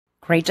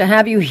Great to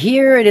have you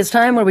here. It is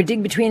time where we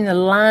dig between the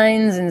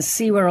lines and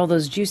see where all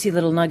those juicy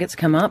little nuggets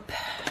come up.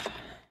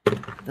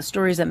 The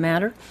stories that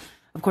matter.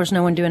 Of course,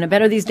 no one doing it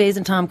better these days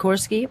than Tom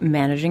Korski,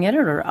 managing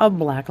editor of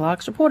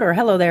Blacklock's Reporter.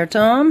 Hello there,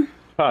 Tom.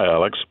 Hi,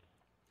 Alex.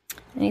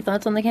 Any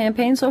thoughts on the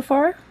campaign so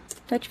far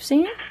that you've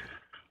seen?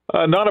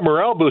 Not a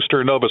morale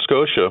booster in Nova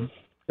Scotia.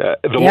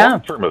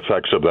 Long-term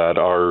effects of that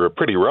are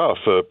pretty rough.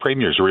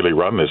 Premiers really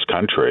run this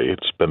country.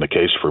 It's been the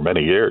case for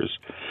many years.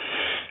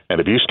 And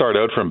if you start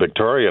out from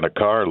Victoria in a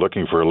car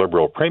looking for a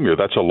Liberal premier,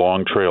 that's a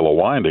long trail of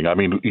winding. I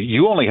mean,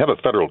 you only have a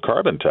federal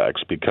carbon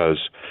tax because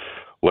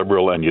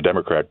Liberal and New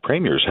Democrat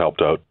premiers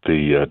helped out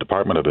the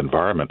Department of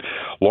Environment.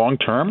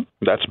 Long-term,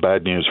 that's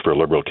bad news for a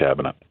Liberal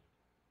cabinet.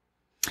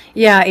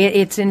 Yeah,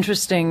 it's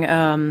interesting.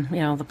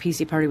 The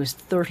PC party was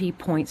 30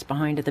 points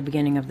behind at the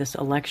beginning of this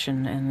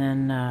election, and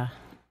then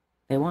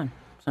they won.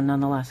 So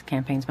nonetheless,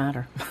 campaigns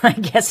matter, I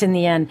guess, in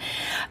the end.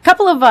 A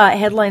couple of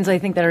headlines I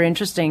think that are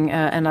interesting,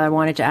 and I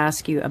wanted to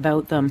ask you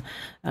about them,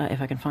 if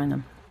I can find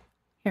them.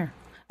 Here.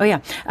 Oh,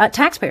 yeah.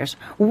 Taxpayers.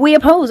 We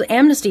oppose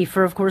amnesty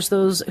for, of course,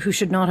 those who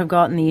should not have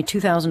gotten the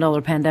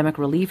 $2,000 pandemic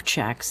relief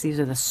checks.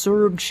 These are the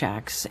CERB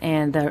checks.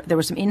 And there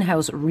was some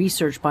in-house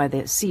research by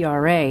the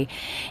CRA.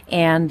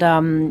 And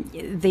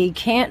they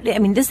can't, I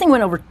mean, this thing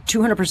went over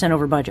 200%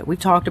 over budget. We've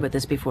talked about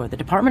this before. The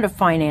Department of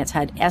Finance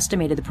had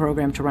estimated the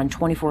program to run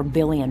 $24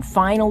 billion.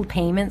 Final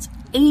payments,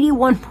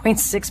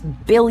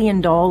 $81.6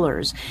 billion.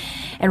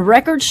 And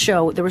records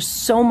show there was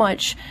so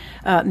much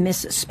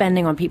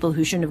misspending on people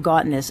who shouldn't have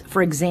gotten this.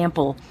 For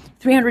example,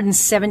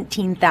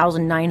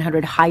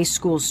 317,900 high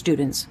school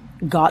students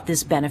got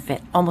this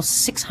benefit,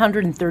 almost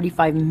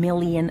 $635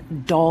 million.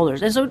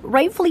 And so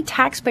rightfully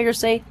taxpayers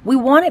say, we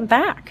want it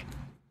back.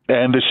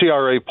 And the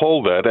CRA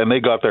polled that, and they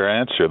got their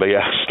answer. They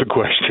asked the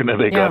question,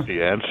 and they got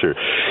the answer.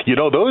 You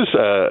know, those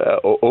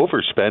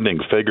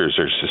overspending figures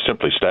are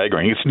simply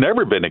staggering. It's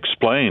never been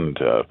explained,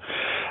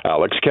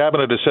 Alex.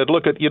 Cabinet has said,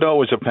 look, it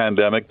was a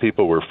pandemic.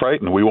 People were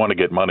frightened. We want to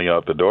get money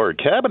out the door.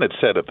 Cabinet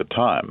said at the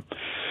time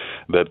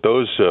that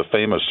those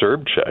famous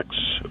CERB checks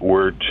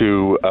were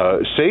to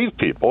save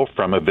people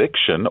from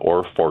eviction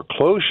or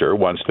foreclosure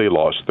once they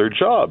lost their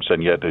jobs.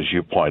 And yet, as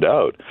you point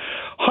out,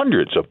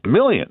 hundreds of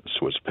millions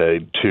was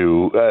paid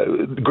to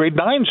grade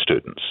 9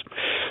 students.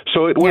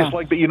 So it was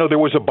like, there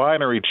was a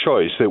binary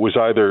choice. It was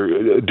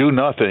either do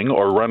nothing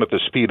or run at the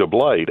speed of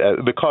light.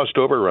 The cost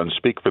overruns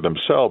speak for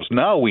themselves.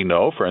 Now we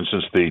know, for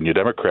instance, the New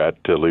Democrat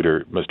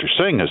leader, Mr.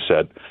 Singh, has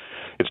said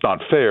it's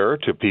not fair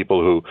to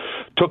people who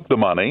took the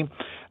money,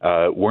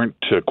 weren't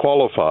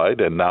qualified,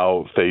 and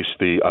now face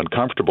the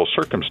uncomfortable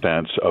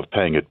circumstance of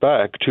paying it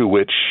back, to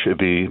which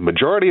the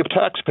majority of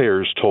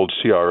taxpayers told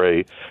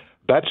CRA,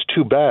 that's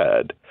too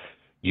bad.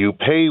 You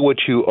pay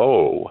what you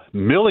owe.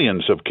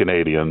 Millions of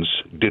Canadians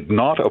did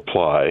not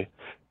apply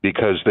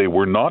because they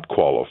were not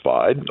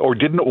qualified or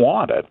didn't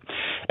want it.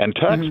 And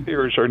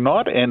taxpayers are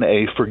not in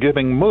a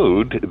forgiving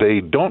mood.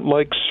 They don't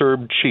like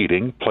CERB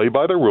cheating. Play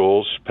by the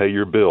rules, pay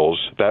your bills.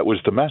 That was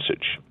the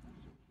message.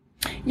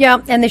 Yeah,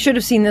 and they should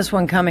have seen this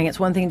one coming. It's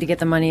one thing to get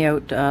the money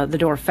out the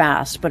door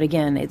fast, but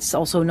again, it's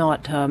also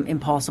not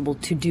impossible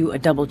to do a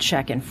double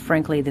check. And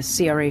frankly, the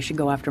CRA should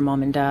go after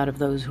mom and dad of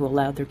those who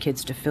allowed their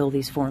kids to fill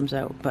these forms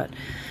out. But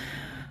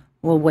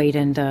we'll wait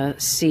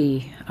and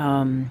see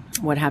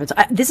what happens.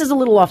 This is a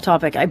little off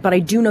topic, but I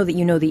do know that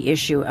you know the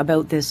issue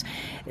about this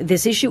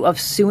issue of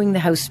suing the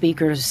House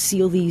Speaker to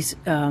seal these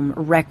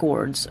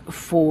records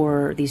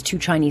for these 2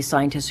 Chinese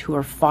scientists who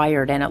are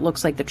fired. And it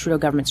looks like the Trudeau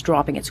government's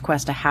dropping its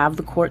quest to have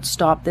the court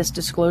stop this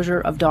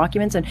disclosure of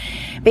documents. And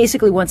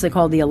basically, once they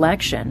called the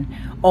election,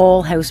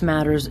 all House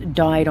matters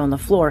died on the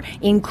floor,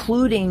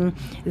 including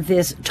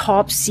this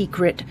top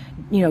secret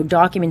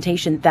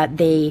documentation that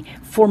they,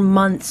 for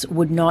months,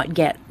 would not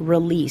get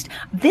released.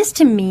 This,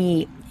 to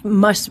me,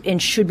 must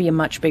and should be a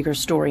much bigger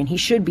story, and he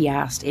should be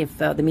asked if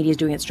the media is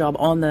doing its job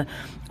on the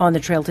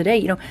trail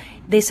today.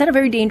 They set a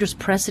very dangerous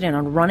precedent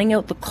on running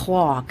out the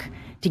clock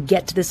to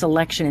get to this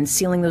election and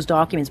sealing those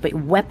documents, but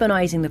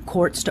weaponizing the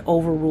courts to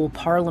overrule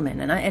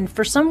Parliament. And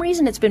for some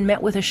reason, it's been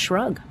met with a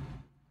shrug.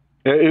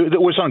 It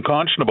was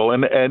unconscionable,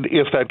 and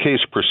if that case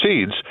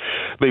proceeds,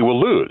 they will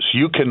lose.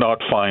 You cannot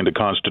find a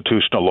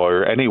constitutional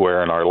lawyer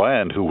anywhere in our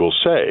land who will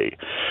say,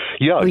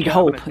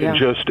 can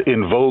just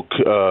invoke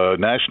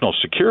national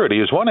security,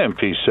 as one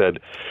MP said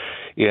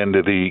in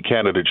the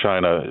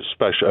Canada-China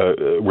Special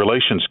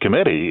Relations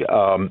Committee.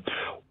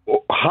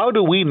 How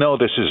do we know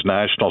this is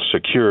national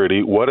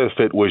security? What if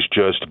it was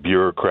just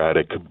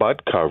bureaucratic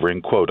butt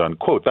covering, quote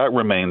unquote? That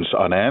remains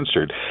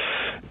unanswered.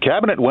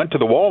 Cabinet went to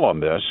the wall on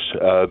this.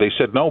 They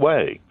said, no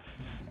way.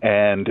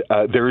 And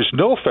there is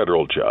no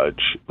federal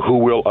judge who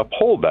will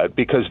uphold that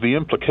because the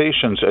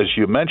implications, as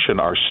you mentioned,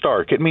 are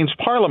stark. It means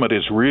Parliament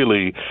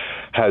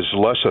has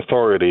less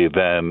authority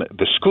than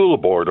the school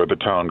board or the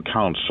town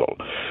council.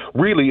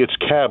 Really, it's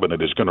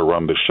Cabinet is going to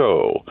run the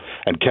show,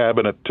 and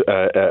Cabinet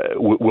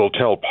will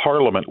tell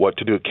Parliament what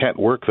to do. It can't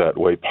work that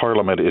way.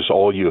 Parliament is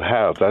all you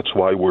have. That's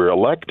why we're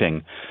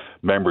electing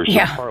members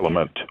of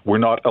Parliament. We're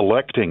not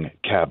electing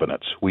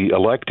cabinets. We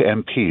elect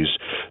MPs.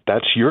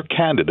 That's your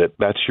candidate.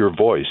 That's your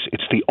voice.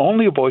 It's the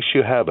only voice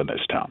you have in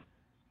this town.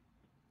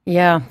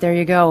 Yeah, there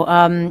you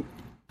go.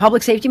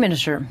 Public Safety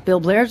Minister Bill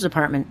Blair's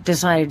department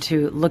decided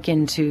to look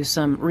into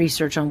some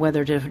research on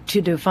whether to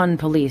defund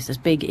police, this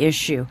big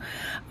issue.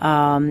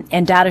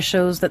 And data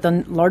shows that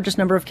the largest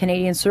number of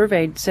Canadians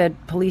surveyed said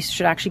police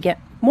should actually get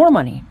more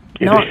money,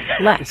 not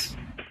less.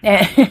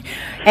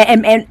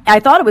 And I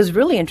thought it was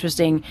really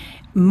interesting.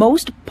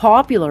 Most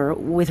popular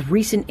with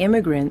recent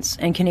immigrants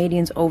and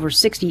Canadians over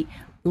 60,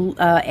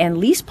 and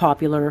least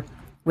popular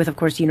with, of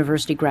course,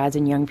 university grads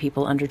and young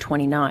people under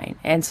 29.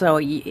 And so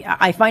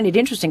I find it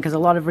interesting because a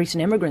lot of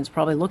recent immigrants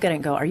probably look at it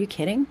and go, are you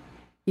kidding?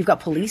 You've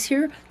got police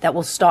here that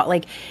will stop.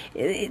 Like,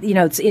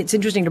 it's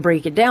interesting to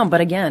break it down.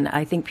 But again,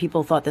 I think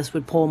people thought this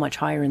would poll much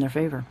higher in their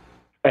favor.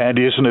 And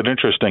isn't it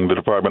interesting the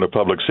Department of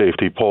Public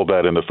Safety pulled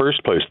that in the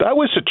first place? That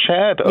was a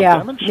chant of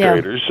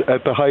demonstrators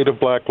at the height of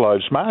Black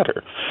Lives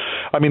Matter.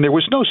 I mean, there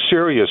was no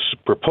serious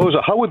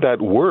proposal. How would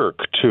that work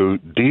to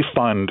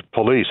defund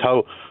police?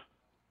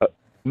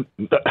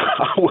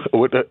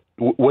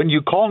 When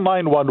you call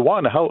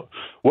 911,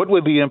 what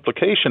would the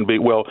implication be?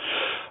 Well,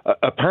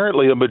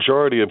 apparently a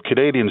majority of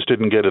Canadians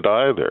didn't get it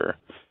either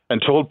and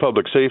told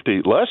public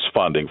safety less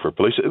funding for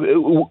police.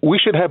 We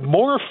should have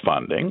more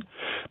funding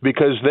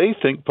because they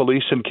think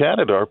police in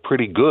Canada are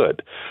pretty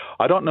good.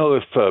 I don't know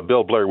if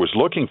Bill Blair was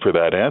looking for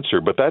that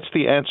answer, but that's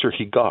the answer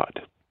he got.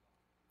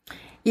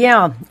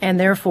 Yeah, and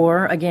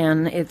therefore,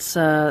 again, it's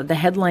the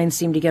headlines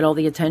seem to get all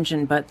the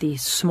attention, but the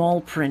small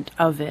print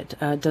of it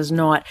does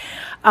not.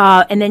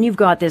 And then you've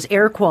got this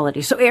air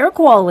quality. So air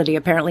quality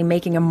apparently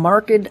making a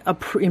marked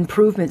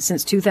improvement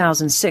since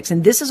 2006,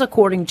 and this is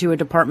according to a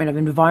Department of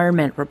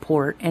Environment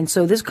report. And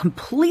so this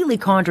completely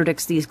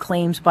contradicts these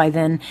claims by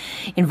then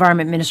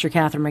Environment Minister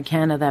Catherine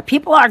McKenna that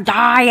people are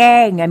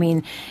dying. I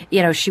mean,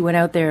 she went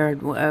out there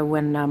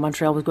when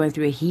Montreal was going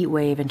through a heat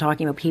wave and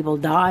talking about people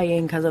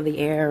dying because of the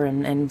air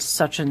and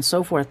such and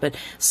so forth. But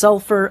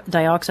sulfur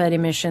dioxide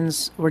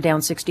emissions were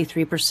down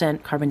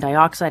 63%, carbon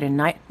dioxide and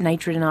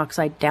nitrogen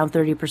oxide down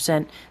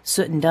 30%,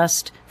 soot and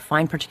dust,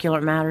 fine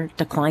particulate matter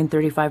declined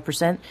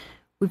 35%.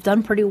 We've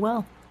done pretty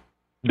well.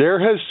 There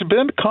has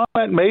been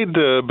comment made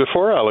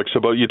before, Alex,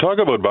 about you talk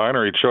about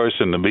binary choice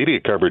in the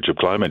media coverage of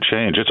climate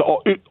change.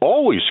 It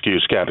always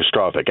skews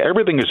catastrophic.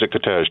 Everything is a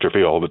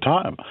catastrophe all the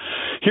time.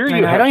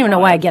 I don't even know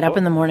why I get up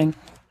in the morning.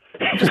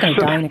 I'm just going to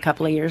die in a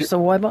couple of years, so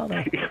why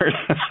bother?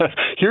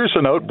 Here's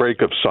an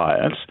outbreak of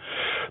science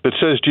that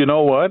says, do you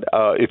know what?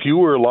 If you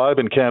were alive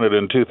in Canada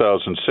in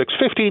 2006,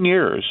 15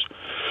 years,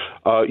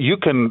 you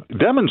can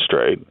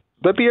demonstrate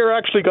that the air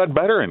actually got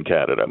better in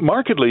Canada,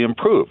 markedly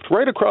improved,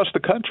 right across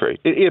the country.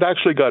 It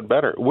actually got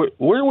better.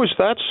 Where was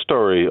that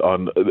story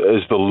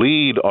as the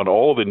lead on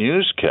all the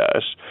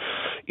newscasts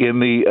in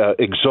the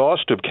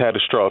exhaustive,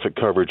 catastrophic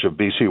coverage of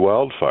BC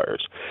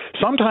wildfires?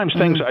 Sometimes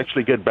things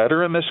actually get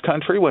better in this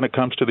country when it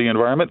comes to the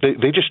environment.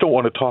 They just don't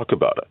want to talk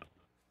about it.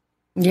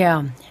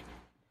 Yeah.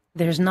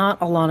 There's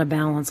not a lot of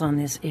balance on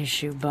this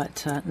issue,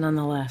 but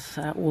nonetheless,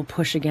 we'll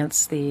push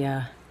against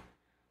the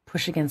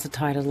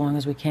tide as long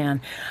as we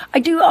can.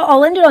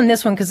 I'll end it on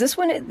this one because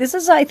this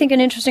is, I think, an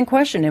interesting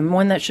question and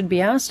one that should be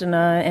asked.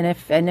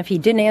 And if he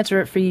didn't answer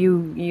it for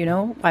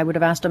you, I would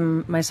have asked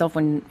him myself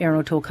when Aaron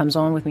O'Toole comes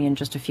on with me in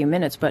just a few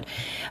minutes. But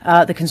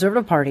the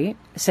Conservative Party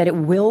said it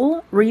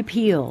will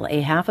repeal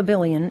 $500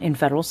 million in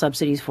federal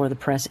subsidies for the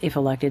press if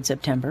elected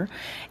September.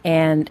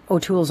 And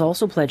O'Toole is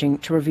also pledging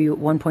to review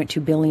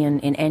 $1.2 billion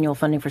in annual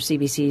funding for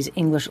CBC's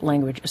English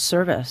language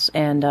service.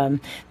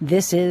 And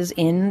this is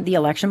in the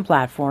election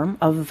platform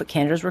of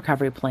Canada's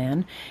recovery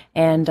plan.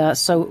 And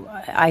so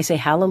I say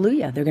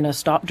hallelujah. They're going to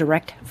stop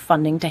direct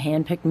funding to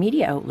hand-picked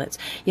media outlets.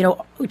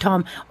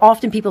 Tom,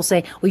 often people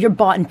say, well, you're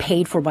bought and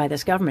paid for by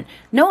this government.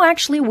 No,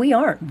 actually, we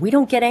aren't. We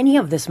don't get any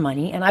of this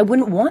money. And I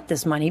wouldn't want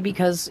this money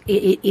because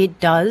it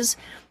does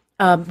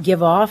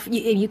give off.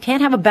 You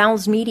can't have a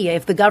balanced media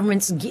if the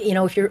government's,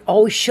 if you're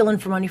always shilling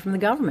for money from the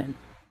government.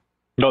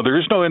 No, there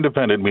is no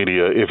independent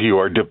media if you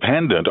are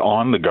dependent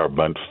on the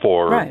government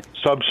for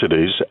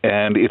subsidies.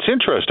 And it's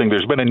interesting,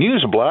 there's been a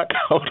news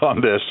blackout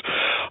on this.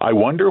 I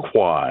wonder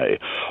why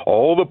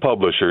all the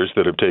publishers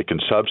that have taken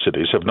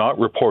subsidies have not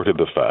reported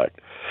the fact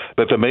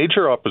that the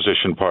major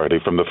opposition party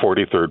from the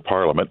 43rd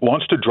Parliament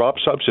wants to drop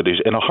subsidies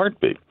in a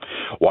heartbeat.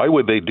 Why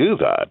would they do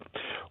that?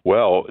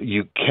 Well,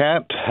 you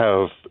can't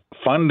have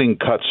funding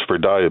cuts for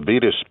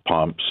diabetes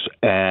pumps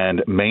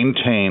and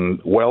maintain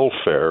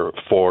welfare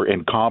for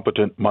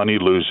incompetent,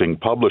 money-losing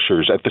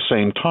publishers at the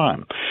same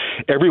time.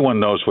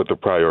 Everyone knows what the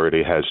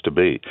priority has to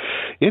be.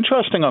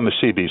 Interesting on the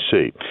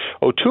CBC,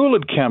 O'Toole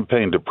had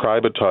campaigned to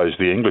privatize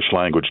the English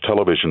language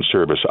television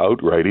service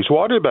outright. He's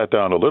watered that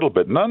down a little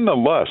bit.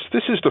 Nonetheless,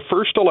 this is the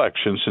first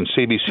election since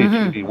CBC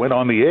TV went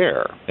on the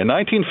air in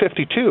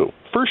 1952.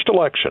 First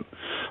election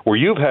where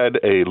you've had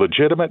a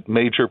legitimate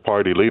major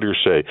party leader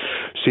say,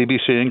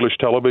 CBC English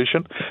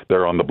television,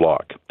 they're on the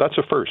block. That's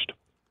a first.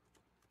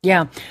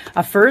 Yeah,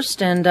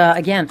 first, and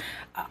again,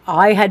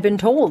 I had been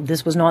told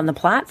this was not in the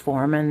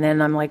platform, and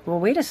then I'm like, well,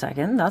 wait a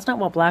second, that's not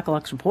what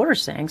Blacklock's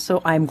reporter's saying. So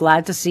I'm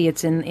glad to see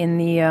it's in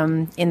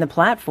the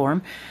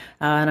platform,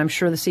 and I'm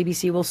sure the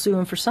CBC will sue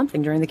him for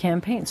something during the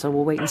campaign. So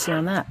we'll wait and see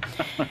on that.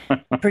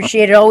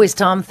 Appreciate it always,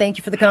 Tom. Thank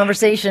you for the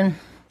conversation.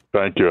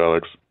 Thank you,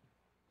 Alex.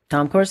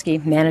 Tom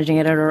Korski, managing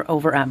editor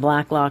over at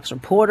Blacklock's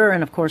Reporter,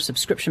 and of course,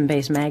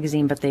 subscription-based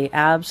magazine, but they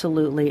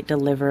absolutely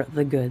deliver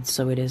the goods.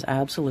 So it is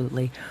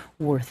absolutely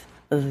worth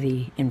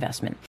the investment.